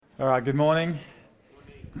All right, good morning.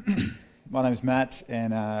 My name's Matt,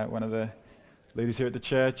 and one of the leaders here at the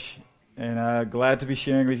church, and glad to be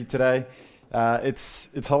sharing with you today.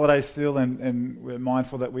 It's holidays still, and we're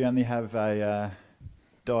mindful that we only have a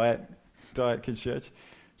diet kids church,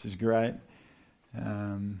 which is great.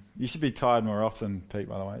 You should be tired more often, Pete.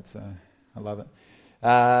 By the way, I love it.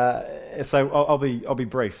 So I'll be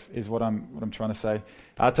brief, is what I'm trying to say.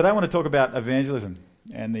 Today I want to talk about evangelism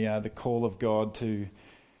and the call of God to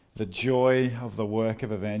the joy of the work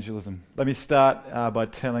of evangelism. Let me start by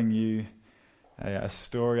telling you a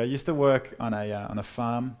story. I used to work on a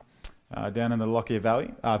farm down in the Lockyer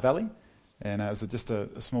Valley, and it was just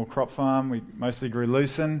a small crop farm. We mostly grew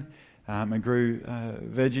lucerne and grew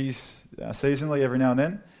veggies seasonally every now and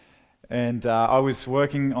then. And I was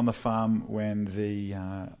working on the farm when the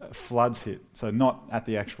floods hit. So not at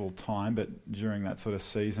the actual time, but during that sort of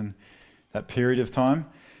season, that period of time.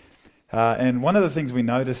 And one of the things we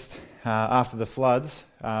noticed after the floods,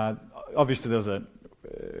 obviously there was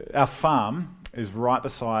our farm is right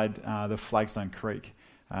beside the Flagstone Creek.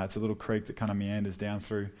 It's a little creek that kind of meanders down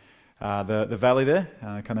through the valley there,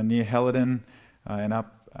 kind of near Helidon and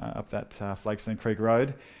up that Flagstone Creek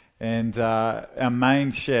Road. And our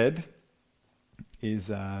main shed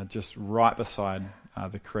is just right beside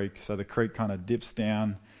the creek. So the creek kind of dips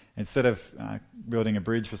down. Instead of building a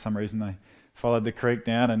bridge, for some reason they followed the creek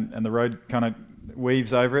down, and the road kind of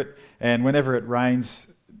weaves over it. And whenever it rains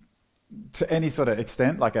to any sort of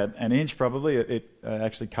extent, like an inch probably, it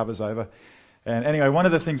actually covers over. And anyway, one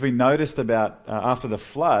of the things we noticed about after the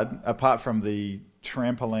flood, apart from the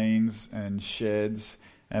trampolines and sheds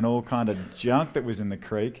and all kind of junk that was in the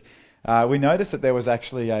creek, we noticed that there was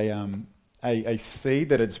actually a seed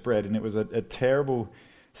that had spread, and it was a terrible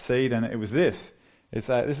seed, and it was this. This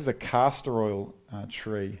is a castor oil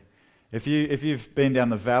tree. If you've been down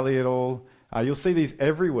the valley at all, you'll see these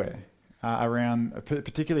everywhere around,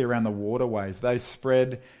 particularly around the waterways. They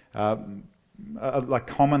spread like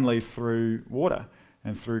commonly through water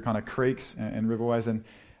and through kind of creeks and riverways. And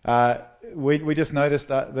we just noticed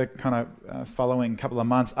the kind of following couple of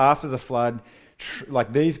months after the flood,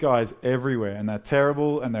 like these guys everywhere, and they're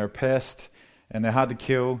terrible and they're a pest and they're hard to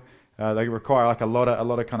kill. They require like a lot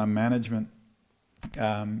of kind of management.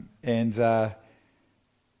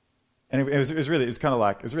 And it was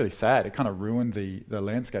really sad. It kind of ruined the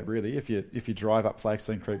landscape, really. If you drive up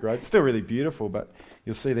Flagstone Creek Road, it's still really beautiful, but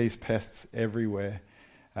you'll see these pests everywhere.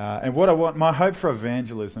 And what I want, my hope for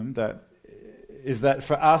evangelism, is that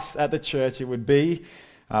for us at the church, it would be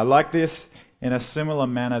like this, in a similar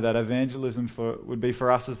manner that evangelism would be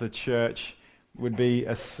for us as the church, would be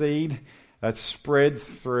a seed that spreads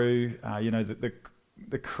through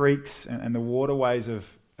the creeks and the waterways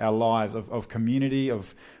of our lives, of community,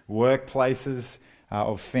 of workplaces,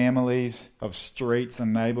 of families, of streets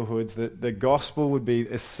and neighborhoods. That the gospel would be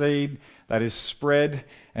a seed that is spread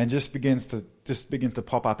and just begins to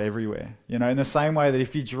pop up everywhere. In the same way that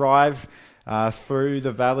if you drive through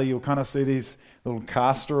the valley, you'll kind of see these little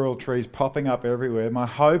castor oil trees popping up everywhere. My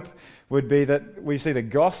hope would be that we see the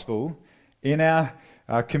gospel in our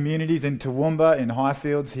communities, in Toowoomba, in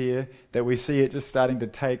Highfields here, that we see it just starting to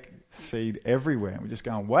take seed everywhere. We're just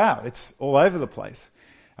going, wow, it's all over the place.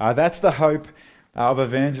 That's the hope of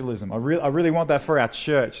evangelism. I really want that for our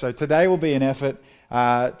church. So today will be an effort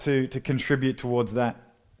to contribute towards that.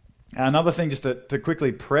 Another thing, just to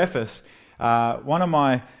quickly preface, one of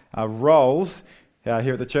my roles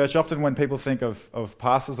here at the church, often when people think of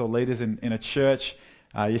pastors or leaders in a church,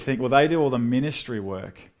 you think, well, they do all the ministry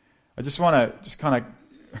work. I just want to kind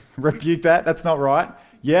of rebuke that. That's not right.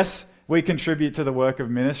 Yes, we contribute to the work of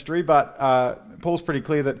ministry, but Paul's pretty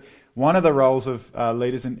clear that one of the roles of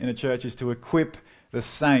leaders in a church is to equip the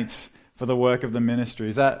saints for the work of the ministry.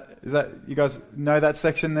 Is that you guys know that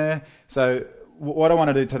section there? So what I want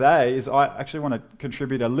to do today is I actually want to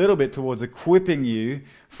contribute a little bit towards equipping you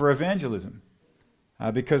for evangelism,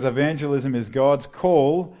 because evangelism is God's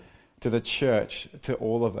call to the church, to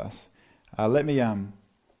all of us. Let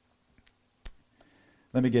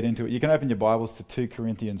me get into it. You can open your Bibles to 2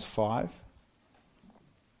 Corinthians 5.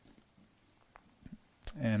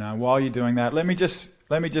 And while you're doing that, let me just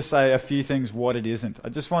say a few things what it isn't. I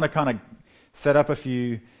just want to kind of set up a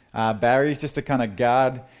few barriers just to kind of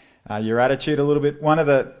guard your attitude a little bit. One of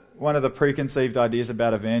the preconceived ideas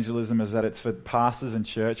about evangelism is that it's for pastors and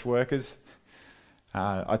church workers.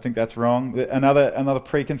 I think that's wrong. Another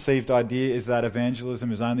preconceived idea is that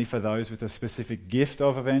evangelism is only for those with a specific gift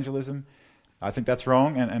of evangelism. I think that's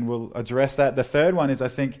wrong, and we'll address that. The third one is, I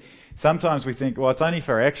think sometimes we think, well, it's only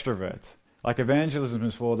for extroverts. Like evangelism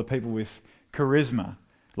is for the people with charisma,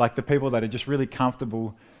 like the people that are just really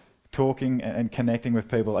comfortable talking and connecting with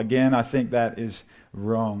people. Again, I think that is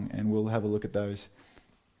wrong, and we'll have a look at those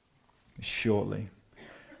shortly.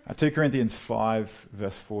 2 Corinthians 5,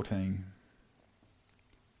 verse 14.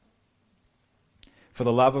 For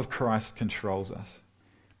the love of Christ controls us,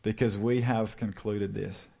 because we have concluded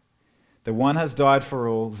this. The one has died for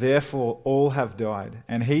all, therefore all have died.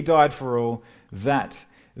 And he died for all, that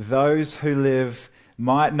those who live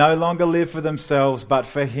might no longer live for themselves, but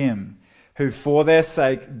for him, who for their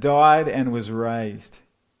sake died and was raised.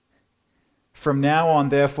 From now on,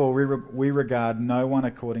 therefore, we regard no one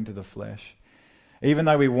according to the flesh. Even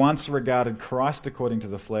though we once regarded Christ according to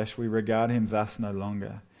the flesh, we regard him thus no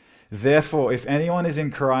longer. Therefore, if anyone is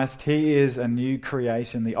in Christ, he is a new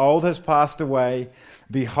creation. The old has passed away.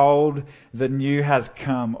 Behold, the new has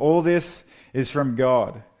come. All this is from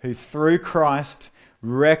God, who through Christ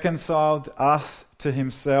reconciled us to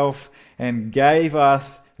himself and gave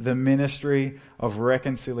us the ministry of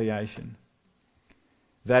reconciliation.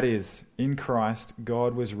 That is, in Christ,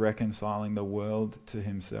 God was reconciling the world to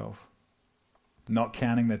himself, not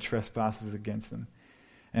counting their trespasses against them,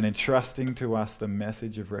 and entrusting to us the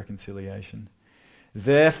message of reconciliation.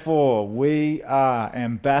 Therefore, we are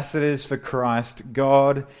ambassadors for Christ,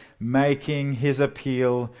 God making his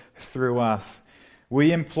appeal through us.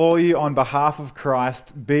 We implore you on behalf of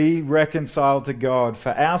Christ, be reconciled to God.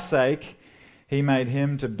 For our sake, he made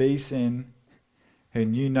him to be sin, who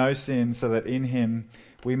knew no sin, so that in him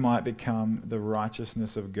we might become the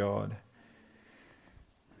righteousness of God.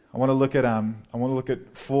 I want to look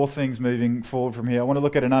at four things moving forward from here. I want to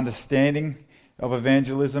look at an understanding of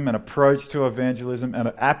evangelism, an approach to evangelism, and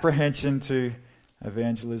an apprehension to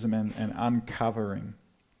evangelism, and an uncovering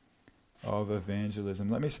of evangelism.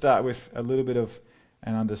 Let me start with a little bit of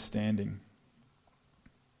an understanding.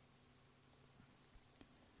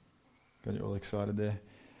 Got you all excited there.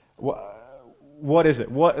 What is it?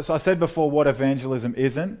 So I said before what evangelism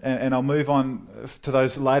isn't, and I'll move on to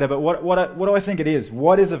those later, but what do I think it is?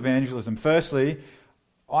 What is evangelism? Firstly,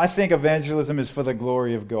 I think evangelism is for the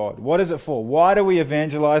glory of God. What is it for? Why do we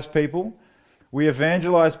evangelize people? We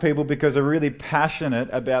evangelize people because we're really passionate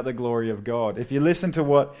about the glory of God. If you listen to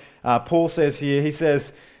what Paul says here, he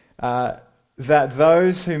says that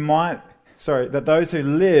those who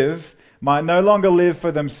live might no longer live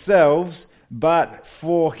for themselves, but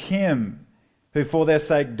for him, who for their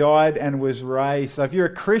sake died and was raised. So if you're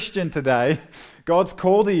a Christian today, God's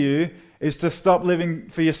call to you is to stop living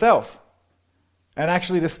for yourself and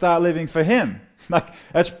actually to start living for him.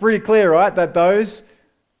 That's pretty clear, right? That those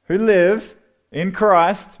who live in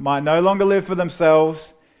Christ might no longer live for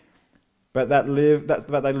themselves, but they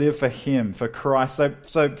live for him, for Christ.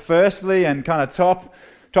 So firstly, and kind of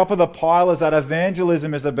top of the pile, is that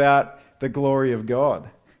evangelism is about the glory of God.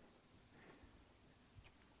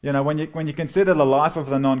 You know, when you consider the life of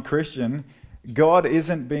the non-Christian, God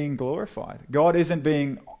isn't being glorified. God isn't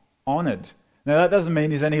being honored. Now, that doesn't mean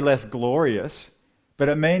he's any less glorious, but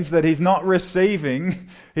it means that he's not receiving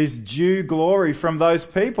his due glory from those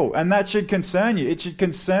people. And that should concern you. It should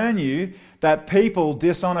concern you that people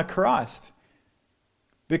dishonor Christ.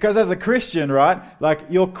 Because as a Christian, right,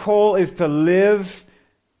 your call is to live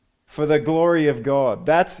for the glory of God.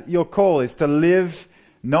 That's your call, is to live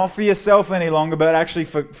not for yourself any longer, but actually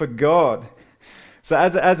for God. So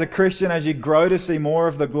as a Christian, as you grow to see more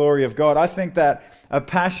of the glory of God, I think that a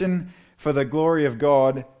passion for the glory of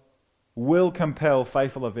God will compel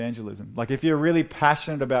faithful evangelism. If you're really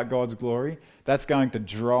passionate about God's glory, that's going to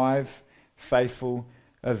drive faithful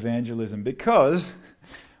evangelism. Because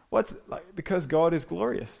God is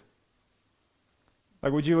glorious.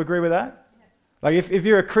 Would you agree with that? Yes. If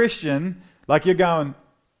you're a Christian, you're going,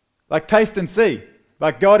 taste and see.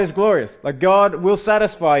 God is glorious. God will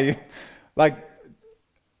satisfy you.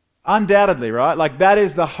 Undoubtedly, right? That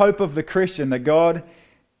is the hope of the Christian, that God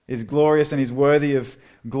is glorious and he's worthy of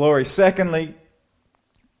glory. Secondly,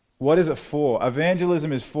 what is it for?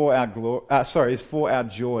 Evangelism is for our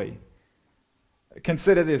joy.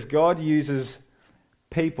 Consider this. God uses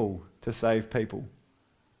people to save people.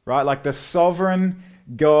 Right? The sovereign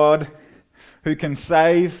God who can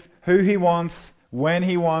save who he wants, when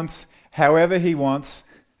he wants, however he wants,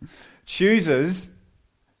 chooses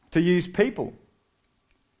to use people.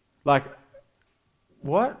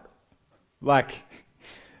 What?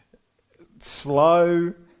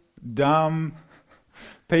 Slow, dumb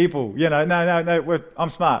people. No, I'm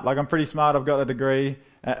smart. I'm pretty smart. I've got a degree.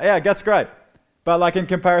 That's great. But in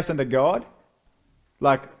comparison to God,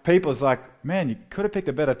 people's man, you could have picked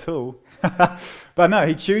a better tool. But no,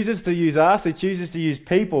 he chooses to use us. He chooses to use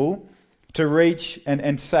people to reach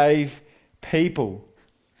and save people.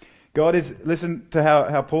 God is, listen to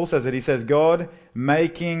how Paul says it. He says, God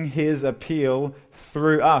making his appeal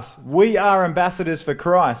through us. We are ambassadors for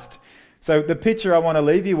Christ. So the picture I want to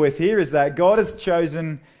leave you with here is that God has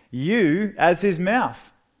chosen you as his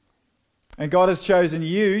mouth. And God has chosen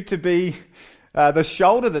you to be the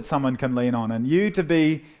shoulder that someone can lean on, and you to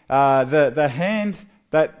be the hand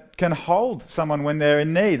that can hold someone when they're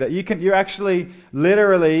in need. That you're actually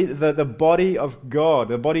literally the body of God,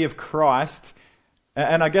 the body of Christ.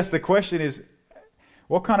 And I guess the question is,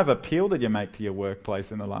 what kind of appeal did you make to your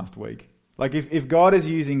workplace in the last week? Like if God is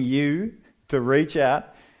using you to reach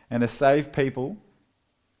out and to save people,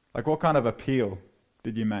 like what kind of appeal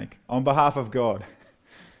did you make on behalf of God?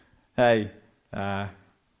 Hey, come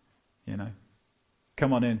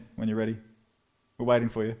on in when you're ready. We're waiting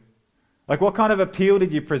for you. Like what kind of appeal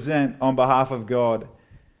did you present on behalf of God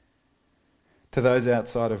to those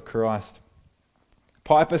outside of Christ?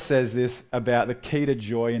 Piper says this about the key to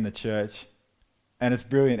joy in the church, and it's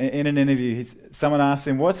brilliant. In an interview, someone asked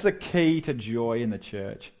him, what's the key to joy in the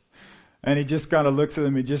church? And he just kind of looks at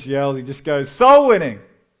them, he just yells, he just goes, soul winning!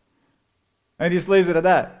 And he just leaves it at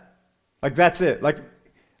that. Like that's it. Like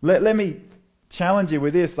let me challenge you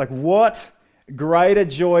with this. Like what greater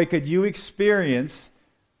joy could you experience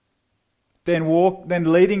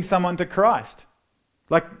than leading someone to Christ?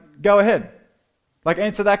 Like go ahead. Like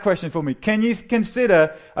answer that question for me. Can you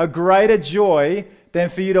consider a greater joy than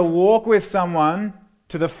for you to walk with someone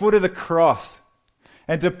to the foot of the cross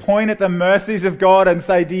and to point at the mercies of God and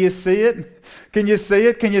say, do you see it? Can you see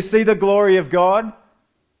it? Can you see the glory of God?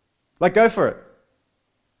 Like go for it.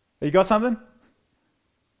 You got something?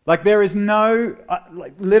 Like there is no,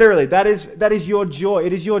 literally, that is your joy.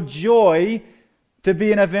 It is your joy to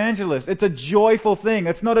be an evangelist. It's a joyful thing.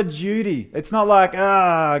 It's not a duty. It's not like,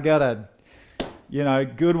 I got a,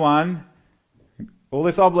 good one. All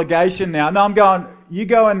this obligation now. No, I'm going, you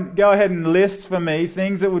go ahead and list for me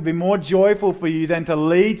things that would be more joyful for you than to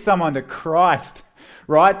lead someone to Christ,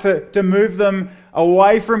 right? To move them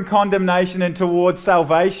away from condemnation and towards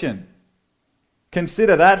salvation.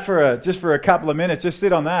 Consider that for a couple of minutes. Just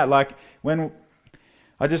sit on that. Like when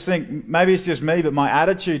I just think maybe it's just me, but my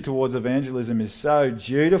attitude towards evangelism is so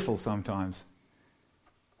dutiful sometimes.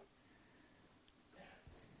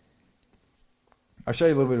 I'll show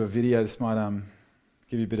you a little bit of a video. This might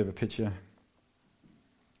give you a bit of a picture.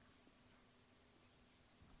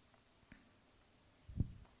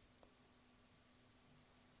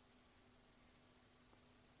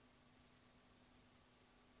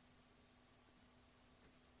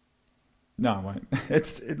 No, it won't.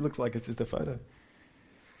 It looks like it's just a photo.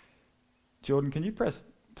 Jordan, can you press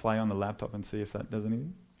play on the laptop and see if that does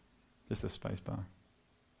anything? Just a space bar.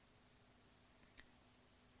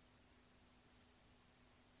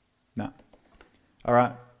 No. All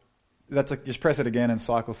right. Just press it again and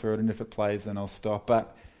cycle through it, and if it plays, then I'll stop.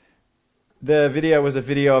 But the video was a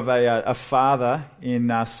video of a father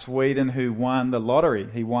in Sweden who won the lottery.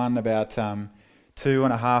 He won about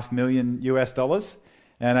 $2.5 million US.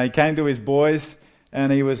 And he came to his boys,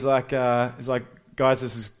 and he was like, guys,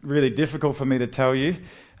 this is really difficult for me to tell you.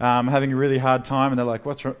 I'm having a really hard time. And they're like,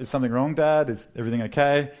 what's wrong? Is something wrong, Dad? Is everything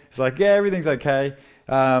okay? He's like, yeah, everything's okay.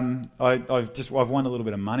 I've won a little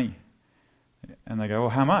bit of money. And they go, well,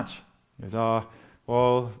 how much? He goes,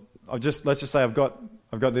 let's just say I've got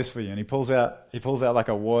this for you. And he pulls out like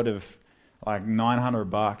a wad of like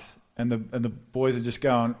 $900. And the boys are just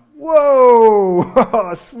going,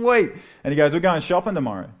 whoa, sweet. And he goes, we're going shopping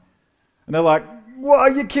tomorrow. And they're like, what,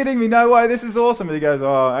 are you kidding me? No way, this is awesome. And he goes,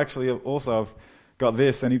 actually, also I've got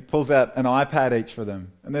this. And he pulls out an iPad each for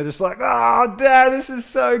them. And they're just like, oh, Dad, this is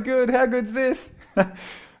so good. How good's this?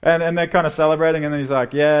 and they're kind of celebrating. And then he's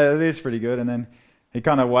like, yeah, it is pretty good. And then he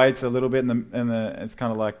kind of waits a little bit, and it's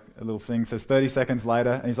kind of like a little thing. Says 30 seconds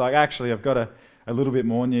later. And he's like, actually, I've got a little bit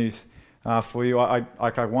more news for you. I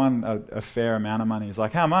won a fair amount of money. He's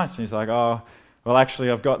like, how much? And he's like, oh, well,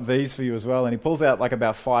 actually, I've got these for you as well. And he pulls out like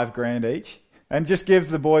about $5,000 each and just gives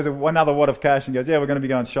the boys another wad of cash and goes, yeah, we're going to be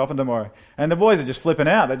going shopping tomorrow. And the boys are just flipping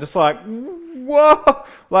out. They're just like, whoa,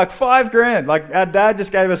 like $5,000. Like our dad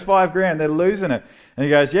just gave us $5,000. They're losing it. And he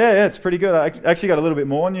goes, yeah, it's pretty good. I actually got a little bit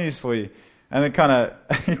more news for you. And then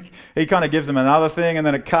he kind of gives them another thing, and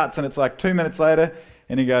then it cuts, and it's like 2 minutes later,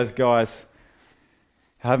 and he goes, guys,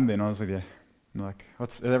 I haven't been honest with you. I'm like,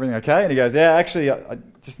 is everything okay? And he goes, yeah, actually, I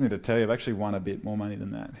just need to tell you, I've actually won a bit more money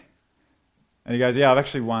than that. And he goes, yeah, I've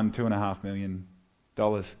actually won $2.5 million.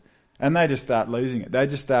 And they just start losing it. They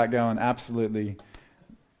just start going absolutely,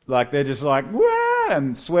 like they're just like, wah,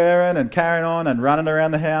 and swearing and carrying on and running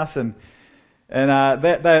around the house. And they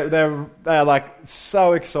are like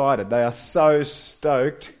so excited. They are so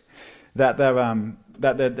stoked that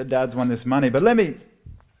that their dads won this money. But let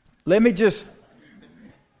me just...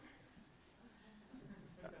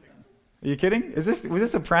 Are you kidding? Was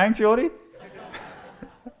this a prank, Geordie?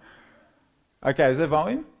 Okay, is there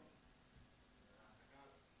volume?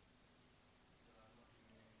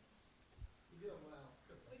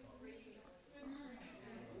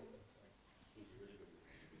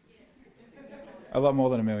 A lot more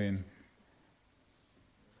than 1 million.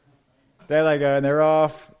 There they go, and they're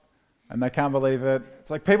off, and they can't believe it. It's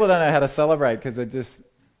like people don't know how to celebrate because they're just...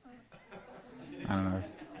 I don't know.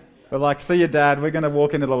 But like, see your dad, we're going to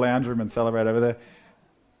walk into the lounge room and celebrate over there.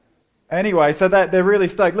 Anyway, so that they're really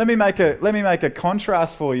stoked. Let me make a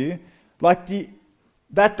contrast for you. Like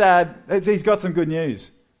that dad, he's got some good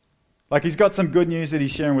news. Like he's got some good news that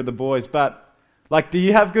he's sharing with the boys. But like, do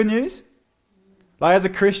you have good news? Like as a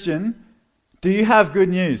Christian, do you have good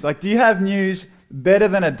news? Like, do you have news better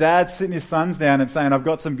than a dad sitting his sons down and saying, "I've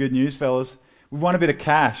got some good news, fellas. We want a bit of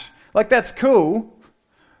cash." Like that's cool.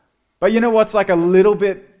 But you know what's like a little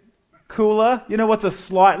bit cooler? You know what's a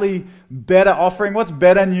slightly better offering? What's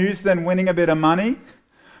better news than winning a bit of money?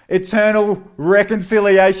 Eternal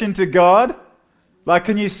reconciliation to God. Like,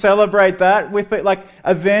 can you celebrate that with it? Like,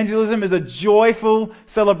 evangelism is a joyful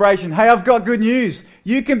celebration. Hey, I've got good news.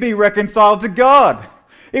 You can be reconciled to God.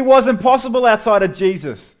 It wasn't possible outside of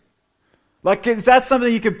Jesus. Like, is that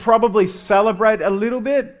something you could probably celebrate a little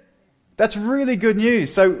bit? That's really good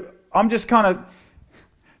news. So I'm just kind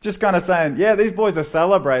of saying, yeah, these boys are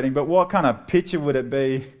celebrating, but what kind of picture would it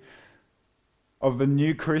be of the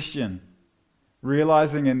new Christian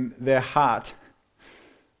realizing in their heart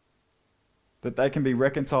that they can be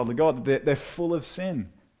reconciled to God, that they're full of sin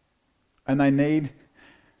and they need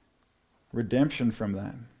redemption from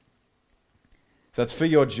that. So that's for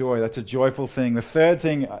your joy. That's a joyful thing. The third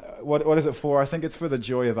thing, what is it for? I think it's for the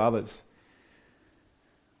joy of others.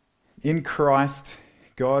 In Christ,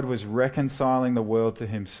 God was reconciling the world to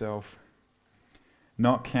himself,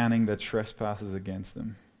 not counting their trespasses against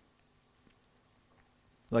them.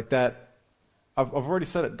 Like that, I've already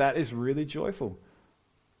said it, that is really joyful.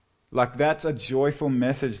 Like that's a joyful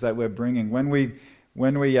message that we're bringing. When we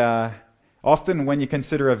often when you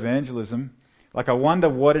consider evangelism, like I wonder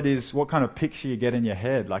what it is, what kind of picture you get in your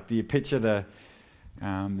head. Like do you picture the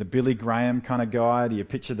Billy Graham kind of guy? Do you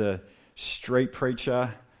picture the street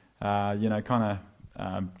preacher,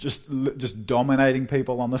 just dominating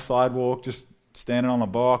people on the sidewalk, just standing on a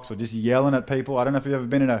box or just yelling at people? I don't know if you've ever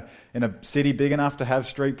been in a city big enough to have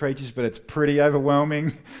street preachers, but it's pretty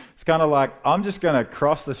overwhelming. It's kind of like, I'm just going to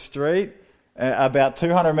cross the street about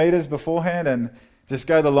 200 meters beforehand and just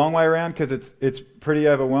go the long way around because it's pretty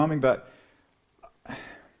overwhelming. But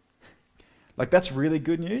like that's really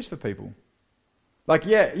good news for people. Like,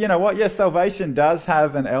 yeah, you know what? Yes, salvation does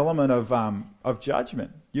have an element of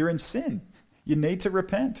judgment. You're in sin. You need to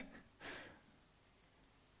repent.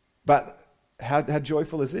 But how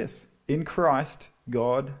joyful is this? In Christ,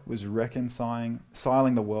 God was reconciling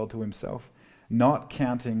the world to himself, not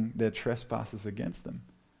counting their trespasses against them.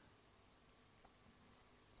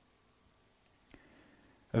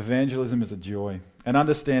 Evangelism is a joy, an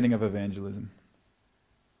understanding of evangelism.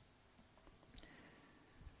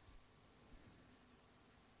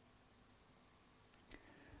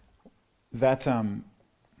 That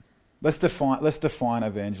let's define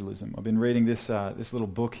evangelism. I've been reading this little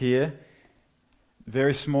book here,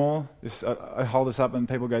 very small. I hold this up and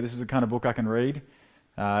people go, "This is the kind of book I can read,"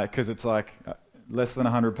 because it's like less than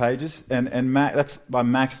 100 pages. And that's by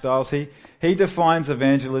Max Stiles. He defines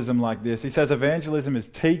evangelism like this. He says evangelism is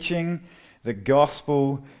teaching the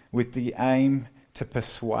gospel with the aim to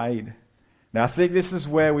persuade. Now I think this is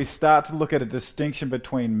where we start to look at a distinction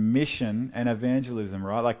between mission and evangelism,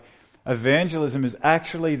 right? Like evangelism is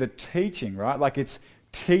actually the teaching, right? Like it's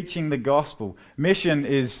teaching the gospel. Mission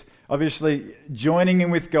is obviously joining in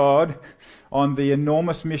with God on the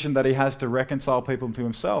enormous mission that he has to reconcile people to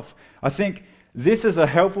himself. I think this is a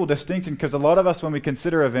helpful distinction because a lot of us, when we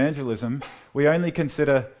consider evangelism, we only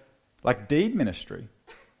consider like deed ministry.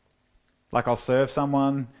 Like I'll serve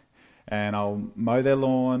someone and I'll mow their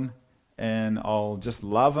lawn and I'll just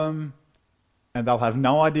love them and they'll have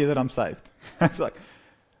no idea that I'm saved. It's like,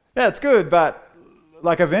 yeah, it's good, but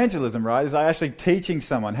like evangelism, right, is actually teaching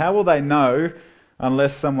someone. How will they know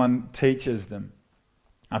unless someone teaches them?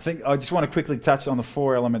 I think I just want to quickly touch on the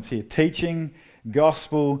 4 elements here. Teaching,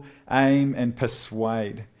 gospel, aim, and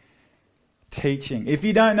persuade. Teaching. If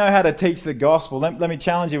you don't know how to teach the gospel, let me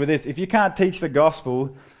challenge you with this. If you can't teach the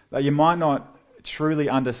gospel, you might not truly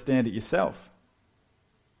understand it yourself.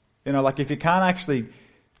 You know, like if you can't actually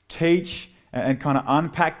teach and kind of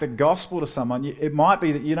unpack the gospel to someone, it might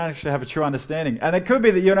be that you don't actually have a true understanding. And it could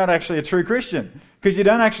be that you're not actually a true Christian because you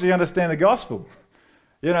don't actually understand the gospel.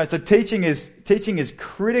 So teaching is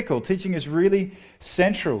critical. Teaching is really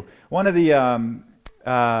central. One of the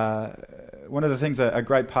things a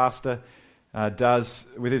great pastor does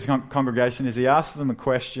with his congregation is he asks them the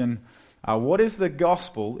question, what is the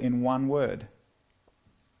gospel in one word?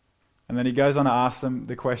 And then he goes on to ask them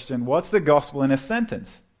the question, what's the gospel in a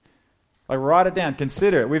sentence? Like, write it down,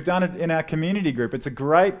 consider it. We've done it in our community group. It's a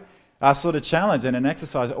great sort of challenge and an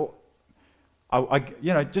exercise.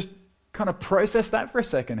 Just kind of process that for a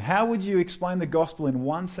second. How would you explain the gospel in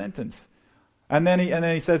one sentence? And then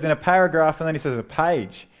he says in a paragraph, and then he says a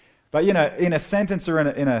page. But in a sentence or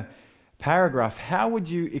in a paragraph, how would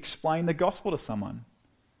you explain the gospel to someone?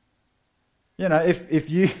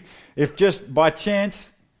 If just by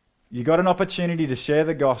chance you got an opportunity to share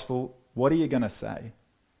the gospel, what are you going to say?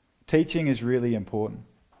 Teaching is really important.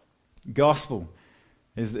 Gospel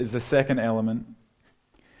is the second element.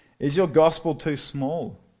 Is your gospel too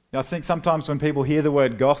small? I think sometimes when people hear the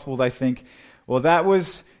word gospel, they think, well,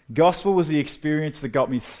 gospel was the experience that got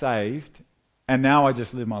me saved, and now I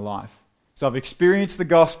just live my life. So I've experienced the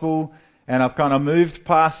gospel, and I've kind of moved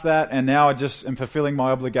past that, and now I just am fulfilling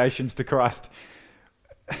my obligations to Christ.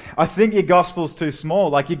 I think your gospel's too small.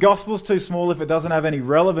 Like, your gospel's too small if it doesn't have any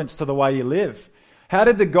relevance to the way you live. How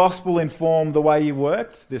did the gospel inform the way you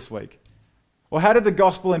worked this week? Or how did the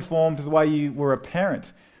gospel inform the way you were a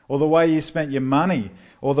parent? Or the way you spent your money?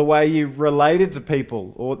 Or the way you related to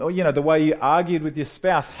people? Or the way you argued with your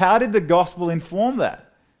spouse? How did the gospel inform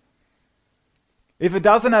that? If it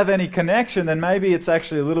doesn't have any connection, then maybe it's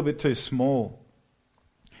actually a little bit too small.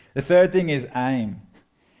 The third thing is aim.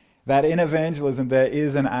 That in evangelism there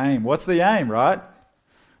is an aim. What's the aim, right?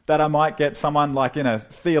 That I might get someone like in a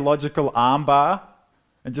theological armbar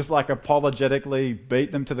and just like apologetically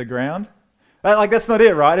beat them to the ground. That's not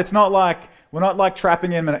it, right? It's not like, we're not like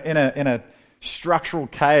trapping them in a structural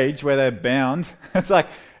cage where they're bound. It's like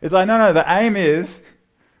no, the aim is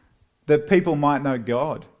that people might know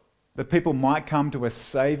God. That people might come to a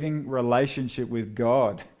saving relationship with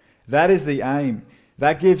God. That is the aim.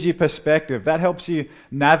 That gives you perspective. That helps you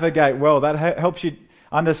navigate well. That helps you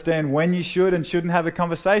understand when you should and shouldn't have a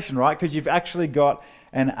conversation, right? Because you've actually got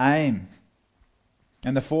an aim.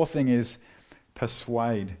 And the fourth thing is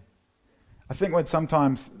persuade. I think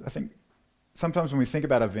sometimes when we think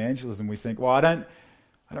about evangelism, we think, well, I don't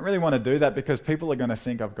really want to do that because people are going to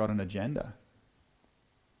think I've got an agenda.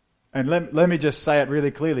 And let me just say it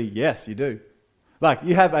really clearly. Yes, you do. Like,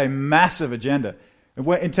 you have a massive agenda.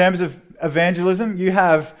 In terms of evangelism, you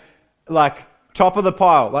have like top of the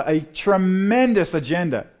pile, like a tremendous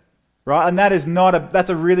agenda, right? And that's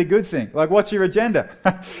a really good thing. Like, what's your agenda?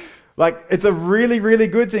 Like, it's a really, really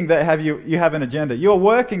good thing that you have an agenda. You're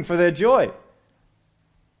working for their joy.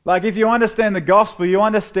 Like, if you understand the gospel, you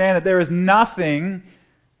understand that there is nothing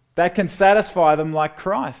that can satisfy them like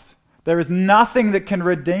Christ. There is nothing that can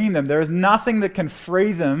redeem them. There is nothing that can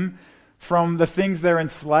free them from the things they're in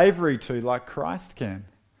slavery to like Christ can.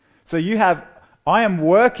 So I am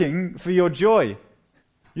working for your joy.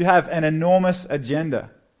 You have an enormous agenda.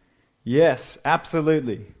 Yes,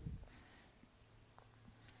 absolutely.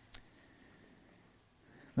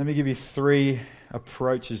 Let me give you 3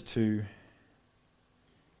 approaches to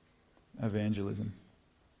evangelism.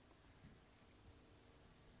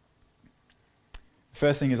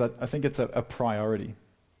 First thing is, I think it's a priority.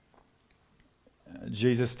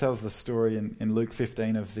 Jesus tells the story in Luke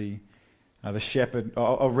 15 of the shepherd.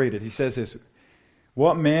 I'll read it. He says this: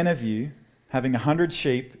 "What man of you, having 100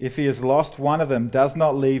 sheep, if he has lost one of them, does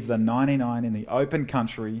not leave the 99 in the open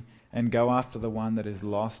country and go after the one that is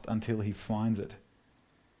lost until he finds it?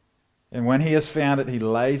 And when he has found it, he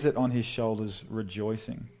lays it on his shoulders,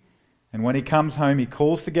 rejoicing. And when he comes home, he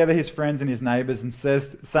calls together his friends and his neighbors and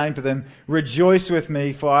saying to them, 'Rejoice with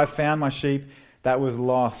me, for I have found my sheep that was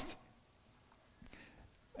lost.'"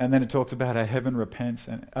 And then it talks about how heaven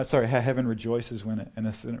how heaven rejoices when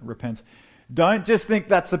it repents. Don't just think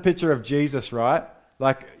that's the picture of Jesus, right?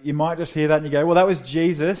 Like, you might just hear that and you go, well, that was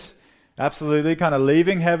Jesus, absolutely, kind of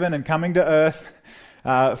leaving heaven and coming to earth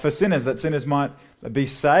for sinners, that sinners might be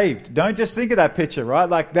saved. Don't just think of that picture, right?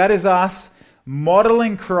 Like, that is us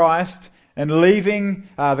modeling Christ and leaving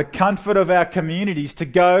the comfort of our communities to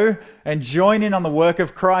go and join in on the work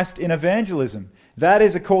of Christ in evangelism. That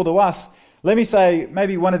is a call to us. Let me say,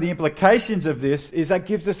 maybe one of the implications of this is that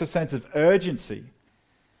gives us a sense of urgency.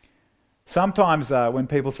 Sometimes when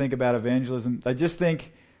people think about evangelism, they just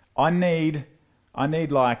think, I need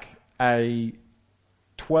like a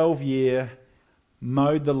 12-year,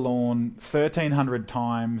 mowed the lawn 1,300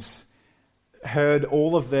 times, heard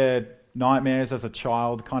all of their nightmares as a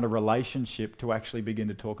child kind of relationship to actually begin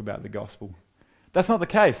to talk about the gospel. That's not the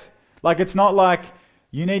case. Like, it's not like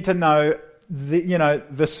you need to know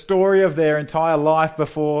the story of their entire life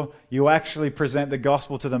before you actually present the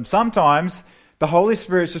gospel to them. Sometimes the Holy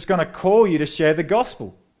Spirit's just going to call you to share the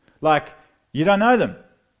gospel. Like, you don't know them.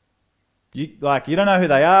 You don't know who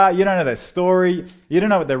they are, you don't know their story, you don't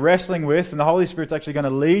know what they're wrestling with, and the Holy Spirit's actually going to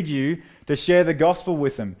lead you to share the gospel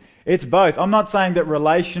with them. It's both. I'm not saying that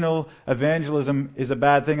relational evangelism is a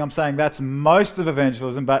bad thing. I'm saying that's most of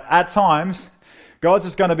evangelism, but at times, God's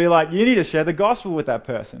just going to be like, you need to share the gospel with that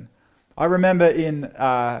person. I remember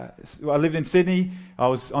I lived in Sydney, I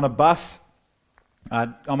was on a bus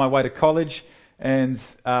on my way to college, and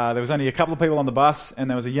there was only a couple of people on the bus, and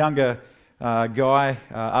there was a younger guy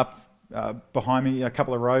up behind me, a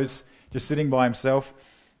couple of rows, just sitting by himself.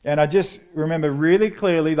 And I just remember really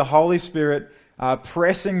clearly the Holy Spirit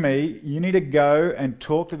pressing me, you need to go and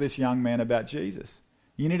talk to this young man about Jesus.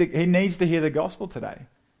 He needs to hear the gospel today.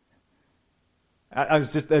 I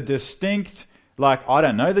was just a distinct, like, I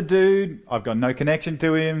don't know the dude, I've got no connection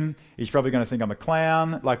to him, he's probably going to think I'm a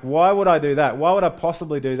clown. Like, why would I do that? Why would I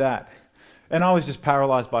possibly do that? And I was just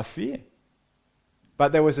paralyzed by fear.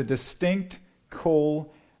 But there was a distinct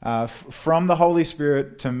call from the Holy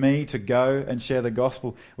Spirit to me to go and share the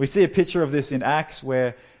gospel. We see a picture of this in Acts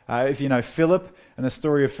where, if you know Philip and the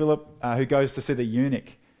story of Philip, who goes to see the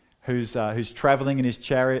eunuch who's traveling in his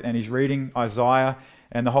chariot and he's reading Isaiah,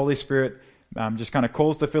 and the Holy Spirit just kind of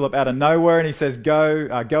calls to Philip out of nowhere, and he says, go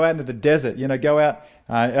out into the desert, go out.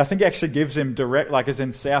 I think he actually gives him direct, like as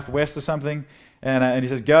in southwest or something, and he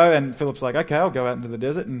says, go, and Philip's like, okay, I'll go out into the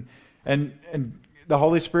desert, and the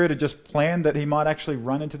Holy Spirit had just planned that he might actually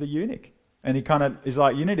run into the eunuch. And he kind of is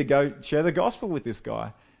like, you need to go share the gospel with this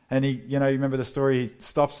guy. And he, you remember the story, he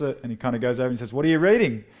stops it and he kind of goes over and says, what are you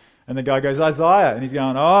reading? And the guy goes, Isaiah. And he's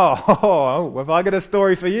going, oh, have I got a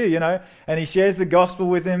story for you, And he shares the gospel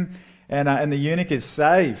with him, and the eunuch is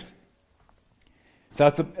saved. So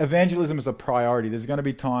evangelism is a priority. There's going to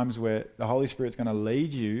be times where the Holy Spirit's going to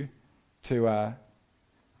lead you to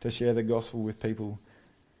share the gospel with people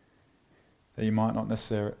that you might not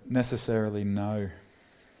necessarily know.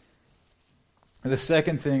 The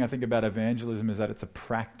second thing I think about evangelism is that it's a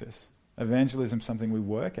practice. Evangelism is something we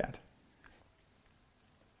work at.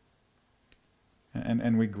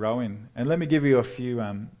 And we grow in. And let me give you a few,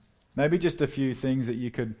 maybe just a few things that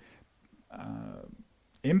you could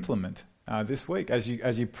implement this week as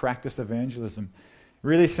you practice evangelism.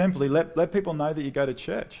 Really simply, let people know that you go to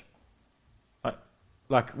church.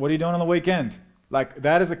 Like, what are you doing on the weekend? Like,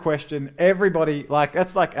 that is a question everybody,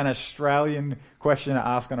 that's like an Australian question to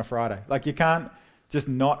ask on a Friday. Like, you can't just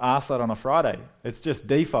not ask that on a Friday. It's just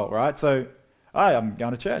default, right? So, I'm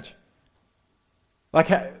going to church. Like,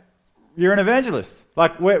 you're an evangelist.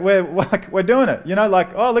 Like, we're doing it.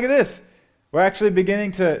 Oh, look at this. We're actually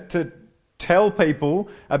beginning to tell people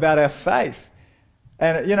about our faith.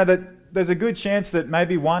 And, that there's a good chance that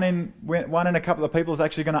maybe one in a couple of people is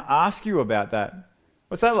actually going to ask you about that.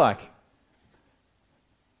 What's that like?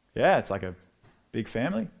 Yeah, it's like a big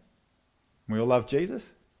family. We all love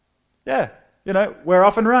Jesus. Yeah, we're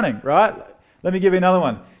off and running, right? Let me give you another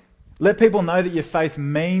one. Let people know that your faith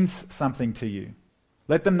means something to you.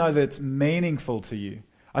 Let them know that it's meaningful to you.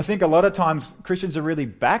 I think a lot of times Christians are really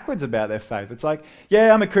backwards about their faith. It's like,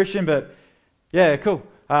 yeah, I'm a Christian, but yeah, cool.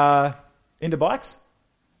 Into bikes?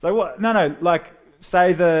 So what? No, like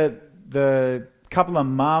say the couple of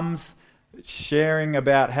mums sharing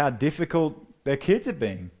about how difficult their kids are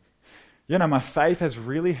being. My faith has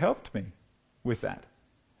really helped me with that.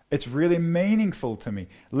 It's really meaningful to me.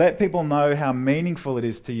 Let people know how meaningful it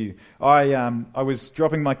is to you. I was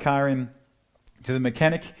dropping my car in to the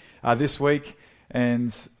mechanic this week,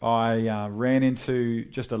 and I ran into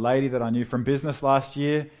just a lady that I knew from business last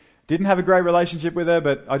year. Didn't have a great relationship with her,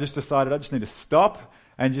 but I just decided I just need to stop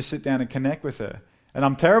and just sit down and connect with her. And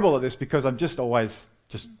I'm terrible at this because I'm just always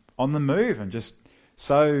just on the move and just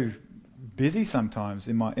so busy sometimes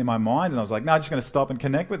in my mind, and I was like, no, I'm just going to stop and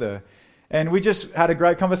connect with her. And we just had a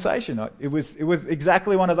great conversation. It was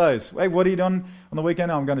exactly one of those. Hey, what are you doing on the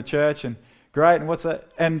weekend? Oh, I'm going to church. And great, and what's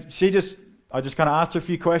that? And I just kind of asked her a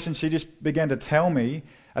few questions. She just began to tell me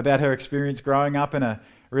about her experience growing up in a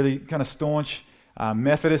really kind of staunch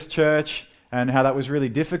Methodist church, and how that was really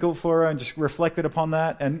difficult for her, and just reflected upon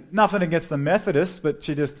that. And nothing against the Methodists, but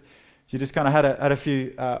she just kind of had a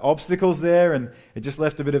few obstacles there, and it just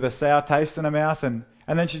left a bit of a sour taste in her mouth. And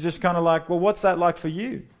then she's just kind of like, well, what's that like for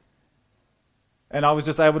you? And I was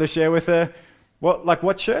just able to share with her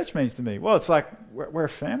what church means to me. Well, it's like we're a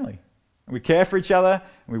family. We care for each other,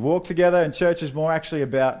 and we walk together, and church is more actually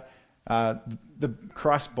about the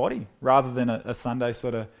Christ's body rather than a Sunday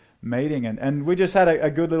sort of meeting. And we just had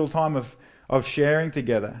a good little time of sharing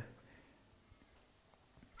together.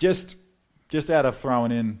 Just out of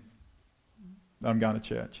throwing in, I'm going to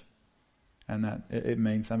church. And that it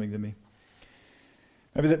means something to me.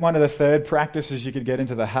 Maybe one of the third practices you could get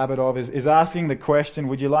into the habit of is asking the question,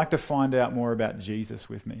 would you like to find out more about Jesus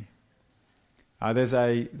with me? There's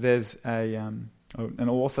an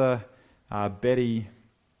author, Betty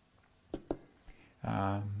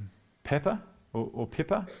Pepper or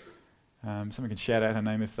Pippa. Someone can shout out her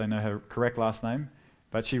name if they know her correct last name.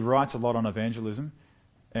 But she writes a lot on evangelism.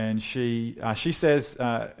 And she says,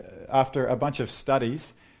 after a bunch of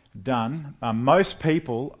studies done, most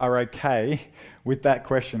people are okay with that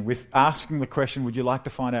question, with asking the question, would you like to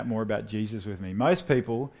find out more about Jesus with me? Most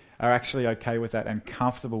people are actually okay with that and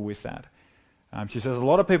comfortable with that. She says a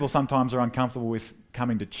lot of people sometimes are uncomfortable with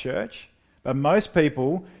coming to church, but most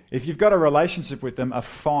people, if you've got a relationship with them, are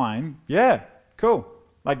fine. Yeah, cool.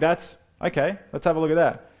 Like that's, okay, let's have a look at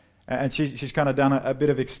that. And she's kind of done a bit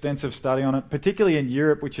of extensive study on it, particularly in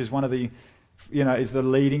Europe, which is one of the, is the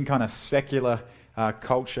leading kind of secular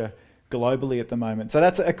culture globally at the moment. So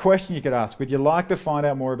that's a question you could ask. Would you like to find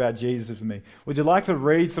out more about Jesus with me? Would you like to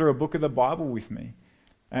read through a book of the Bible with me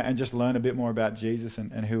and just learn a bit more about Jesus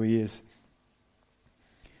and who he is?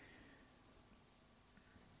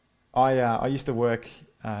 I used to work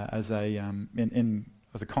as a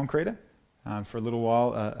concreter for a little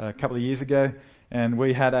while a couple of years ago. And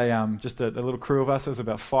we had just a little crew of us. There was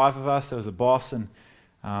about 5 of us. There was a boss and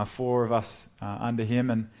 4 of us under him.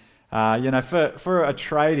 And, for a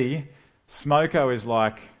tradie, smoko is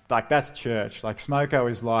like that's church. Like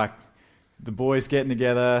smoko is like the boys getting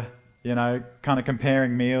together, kind of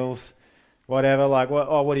comparing meals, whatever. Like,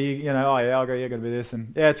 what do you, oh yeah, I'll go, yeah, got to be this.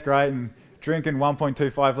 And yeah, it's great. And drinking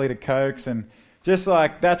 1.25 litre Cokes. And just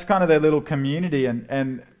like, that's kind of their little community.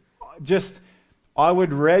 And just... I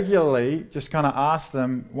would regularly just kind of ask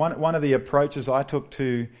them, one of the approaches I took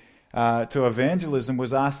to evangelism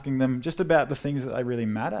was asking them just about the things that they really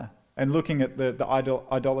matter and looking at the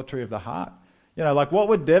idolatry of the heart. Like what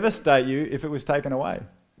would devastate you if it was taken away?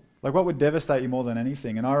 Like what would devastate you more than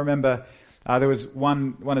anything? And I remember there was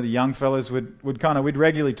one of the young fellas we'd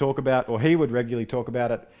regularly talk about, or he would regularly talk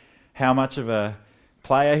about it, how much of a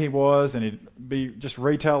player he was, and he'd just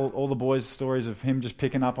retell all the boys' stories of him just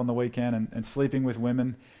picking up on the weekend and sleeping with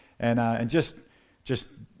women, and just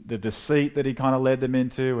the deceit that he kind of led them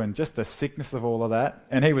into, and just the sickness of all of that.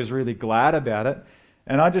 And he was really glad about it.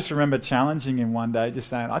 And I just remember challenging him one day, just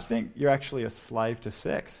saying, I think you're actually a slave to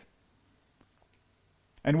sex.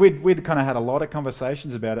 And we'd kind of had a lot of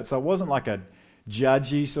conversations about it, so it wasn't like a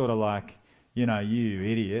judgy sort of like, you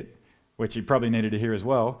idiot, which he probably needed to hear as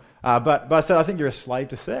well. But I said, I think you're a slave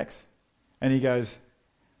to sex. And he goes,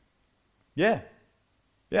 yeah,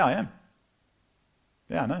 I am.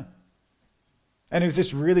 Yeah, I know. And it was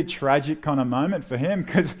this really tragic kind of moment for him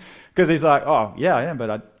because he's like, oh, yeah, I am,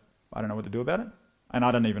 but I don't know what to do about it. And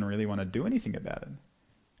I don't even really want to do anything about it.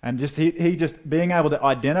 And just he just being able to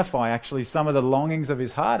identify actually some of the longings of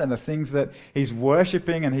his heart and the things that he's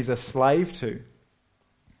worshipping and he's a slave to.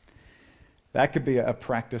 That could be a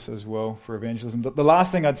practice as well for evangelism. The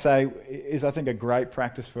last thing I'd say is I think a great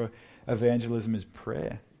practice for evangelism is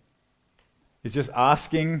prayer. It's just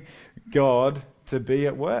asking God to be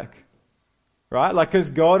at work, right? Like, because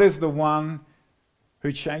God is the one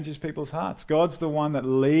who changes people's hearts. God's the one that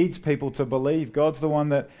leads people to believe. God's the one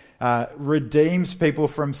that redeems people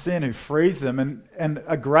from sin, who frees them. And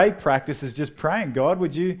a great practice is just praying, God,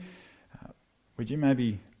 would you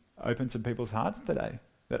maybe open some people's hearts today?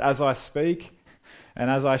 That as I speak and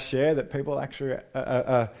as I share, that people actually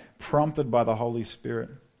are prompted by the Holy Spirit.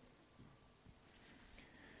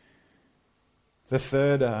 The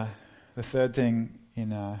third thing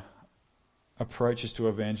in approaches to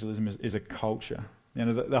evangelism is a culture.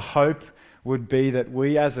 The hope would be that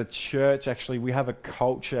we as a church, actually, we have a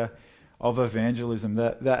culture of evangelism.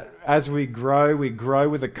 That as we grow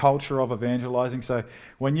with a culture of evangelizing. So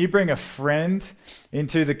when you bring a friend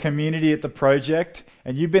into the community at the project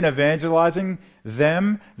and you've been evangelizing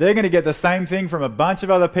them, they're going to get the same thing from a bunch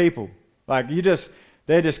of other people. Like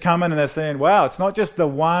they're just coming and they're saying, wow, it's not just the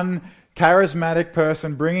one charismatic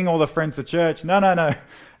person bringing all the friends to church. No.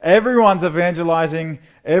 Everyone's evangelizing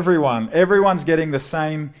everyone. Everyone's getting the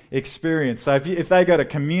same experience. So if they go to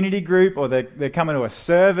community group or they're coming to a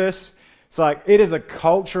service, it's like it is a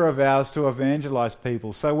culture of ours to evangelize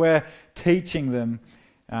people. So we're teaching them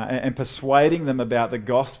and persuading them about the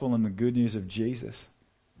gospel and the good news of Jesus.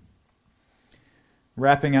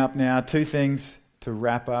 Wrapping up now, 2 things to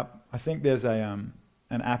wrap up. I think there's an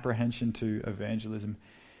apprehension to evangelism.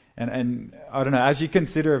 And I don't know, as you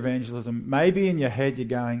consider evangelism, maybe in your head you're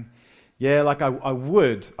going, yeah, like I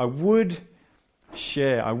would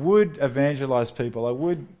share, I would evangelize people, I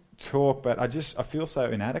would talk, but I feel so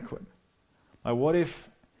inadequate. Like what if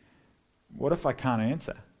I can't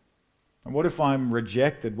answer? And what if I'm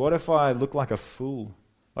rejected? What if I look like a fool?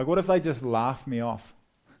 Like what if they just laugh me off?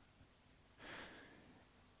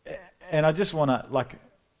 And I just want to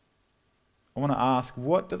ask,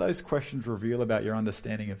 what do those questions reveal about your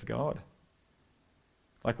understanding of God?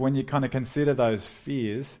 Like when you kind of consider those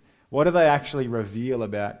fears, what do they actually reveal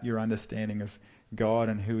about your understanding of God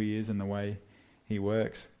and who He is and the way He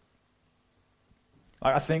works?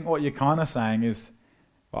 I think what you're kind of saying is,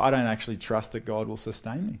 well, I don't actually trust that God will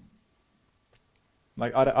sustain me.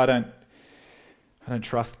 Like I don't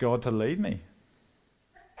trust God to lead me.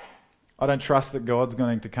 I don't trust that God's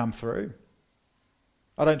going to come through.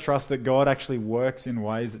 I don't trust that God actually works in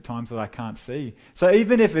ways at times that I can't see. So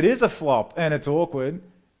even if it is a flop and it's awkward,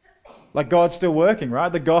 like God's still working, right?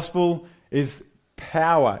 The gospel is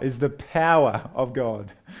the power of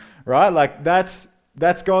God, right? Like that's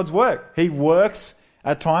God's work. He works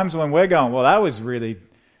at times when we're going, well, that was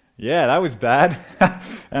bad.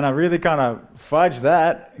 And I really kind of fudged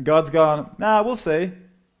that. God's going, nah, we'll see.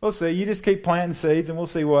 We'll see. You just keep planting seeds and we'll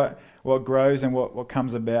see what grows and what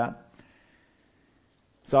comes about.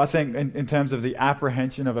 So I think in terms of the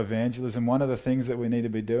apprehension of evangelism, one of the things that we need to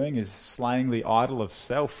be doing is slaying the idol of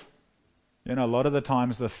self. You know, a lot of the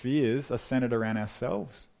times the fears are centered around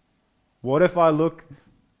ourselves. What if I look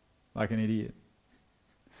like an idiot?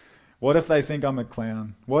 What if they think I'm a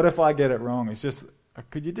clown? What if I get it wrong? It's just,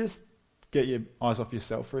 could you just get your eyes off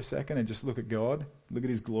yourself for a second and just look at God? Look at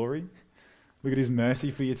His glory. Look at His mercy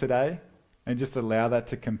for you today. And just allow that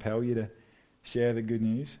to compel you to share the good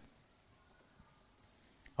news.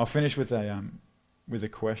 I'll finish with a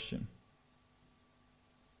question.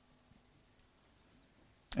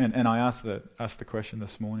 And I asked the question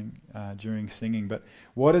this morning during singing. But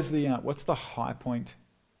what's the high point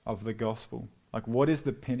of the gospel? Like, what is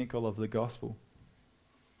the pinnacle of the gospel?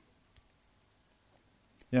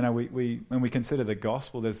 You know, when we consider the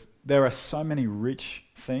gospel, there are so many rich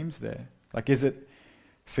themes there. Like, is it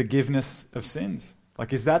forgiveness of sins?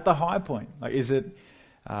 Like, is that the high point? Like, is it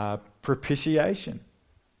propitiation?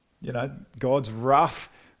 You know, God's wrath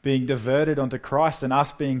being diverted onto Christ and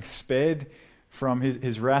us being spared from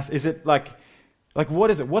his wrath. Is it like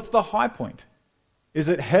what is it? What's the high point? Is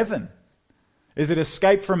it heaven? Is it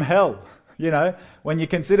escape from hell? You know, when you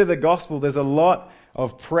consider the gospel, there's a lot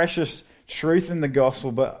of precious truth in the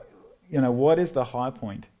gospel, but, you know, what is the high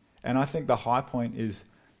point? And I think the high point is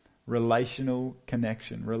relational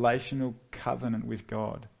connection, relational covenant with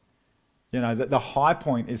God. You know, the high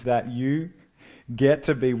point is that you get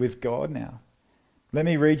to be with God now. Let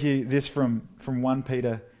me read you this from 1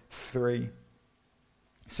 Peter 3.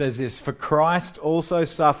 It says this, "For Christ also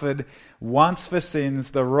suffered once for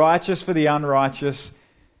sins, the righteous for the unrighteous,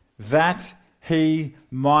 that He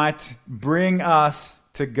might bring us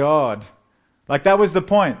to God." Like, that was the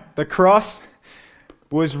point. The cross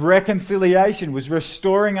was reconciliation, was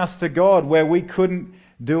restoring us to God where we couldn't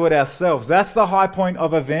do it ourselves. That's the high point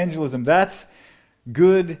of evangelism. That's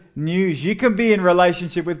good news. You can be in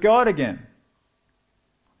relationship with God again.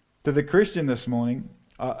 To the Christian this morning,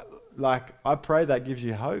 I pray that gives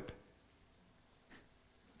you hope.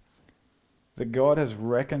 That God has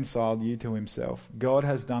reconciled you to Himself. God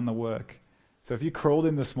has done the work. So if you crawled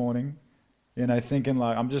in this morning, you know, thinking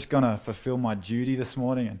like, I'm just going to fulfill my duty this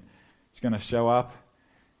morning and just going to show up,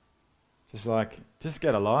 just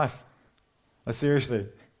get a life. Like, seriously.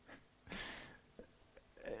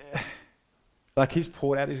 Like, He's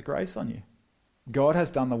poured out His grace on you. God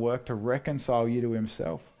has done the work to reconcile you to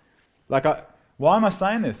Himself. Why am I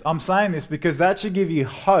saying this? I'm saying this because that should give you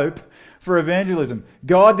hope for evangelism.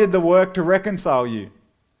 God did the work to reconcile you.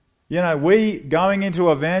 You know, we going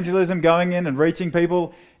into evangelism, going in and reaching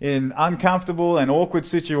people in uncomfortable and awkward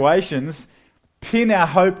situations, pin our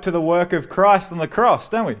hope to the work of Christ on the cross,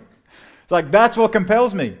 don't we? It's like, that's what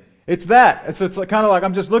compels me. It's that. It's kind of like,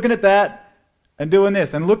 I'm just looking at that and doing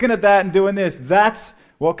this, and looking at that and doing this. That's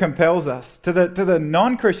what compels us. To the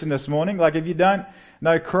non-Christian this morning, like, if you don't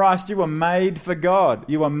know Christ, you were made for God.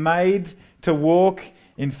 You were made to walk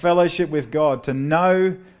in fellowship with God, to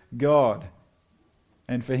know God,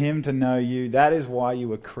 and for Him to know you. That is why you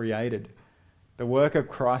were created. The work of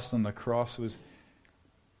Christ on the cross was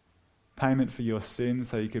payment for your sins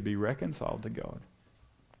so you could be reconciled to God.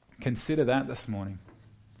 Consider that this morning.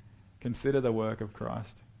 Consider the work of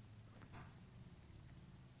Christ.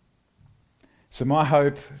 So my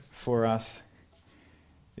hope for us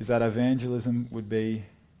is that evangelism would be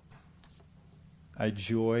a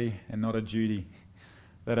joy and not a duty.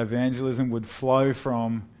 That evangelism would flow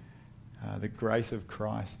from the grace of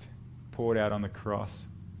Christ poured out on the cross.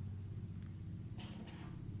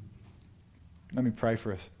 Let me pray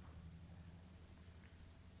for us.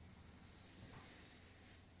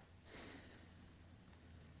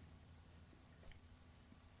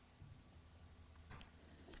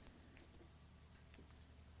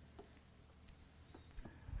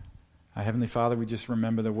 Heavenly Father, we just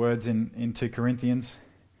remember the words in 2 Corinthians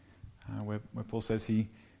where Paul says He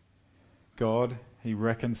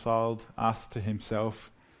reconciled us to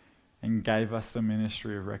Himself and gave us the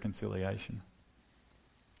ministry of reconciliation.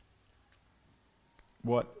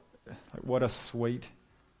 What a sweet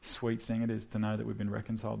thing it is to know that we've been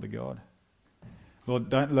reconciled to God. Lord,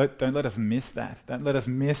 don't let us miss that. Don't let us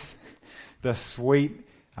miss the sweet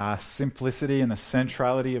simplicity and the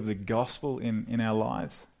centrality of the gospel in our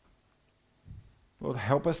lives. Lord,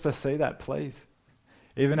 help us to see that, please.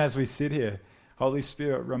 Even as we sit here, Holy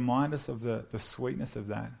Spirit, remind us of the sweetness of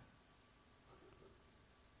that.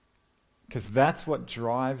 Because that's what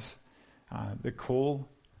drives the call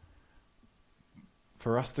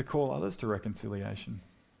for us to call others to reconciliation.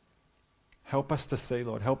 Help us to see,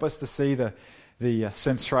 Lord. Help us to see the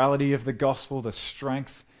centrality of the gospel, the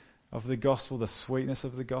strength of the gospel, the sweetness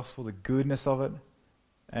of the gospel, the goodness of it,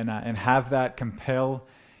 and have that compel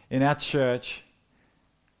in our church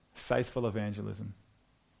faithful evangelism.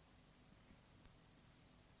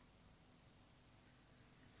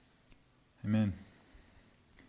 Amen.